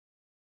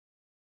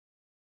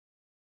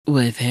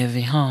With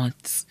heavy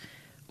hearts,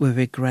 we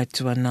regret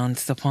to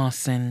announce the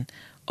passing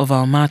of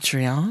our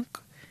matriarch,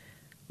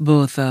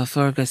 Bertha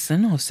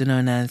Ferguson, also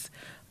known as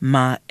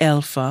Ma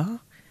Elfa,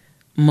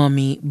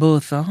 Mummy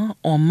Bertha,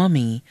 or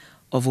Mummy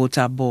of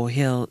Otabo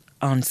Hill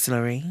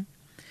Ancillary.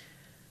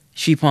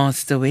 She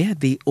passed away at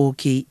the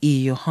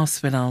OKEU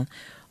Hospital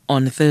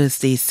on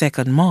Thursday,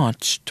 2nd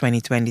March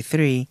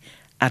 2023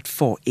 at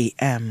 4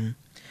 a.m.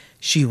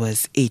 She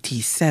was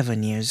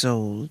 87 years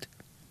old.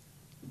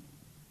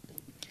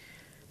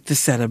 The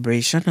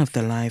celebration of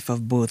the life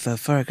of Bertha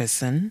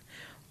Ferguson,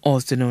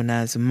 also known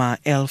as Ma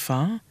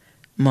Elfa,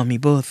 Mummy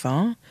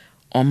Bertha,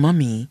 or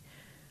Mummy,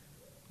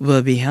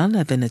 will be held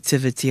at the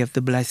Nativity of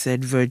the Blessed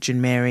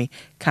Virgin Mary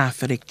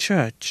Catholic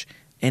Church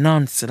in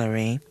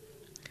Ancillary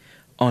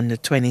on the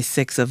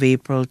 26th of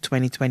April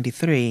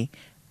 2023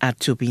 at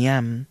 2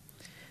 p.m.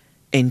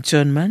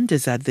 Interment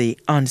is at the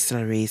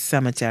Ancillary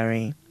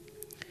Cemetery.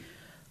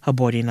 Her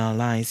body now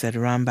lies at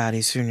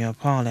Rambally's Funeral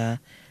Parlor,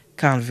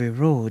 Calvary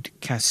Road,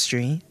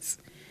 Castries.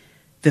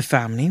 The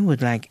family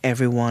would like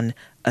everyone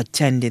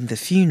attending the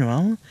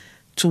funeral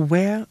to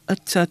wear a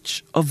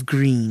touch of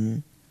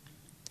green.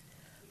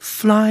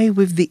 Fly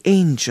with the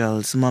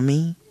angels,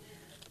 Mummy.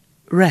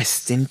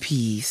 Rest in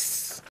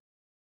peace.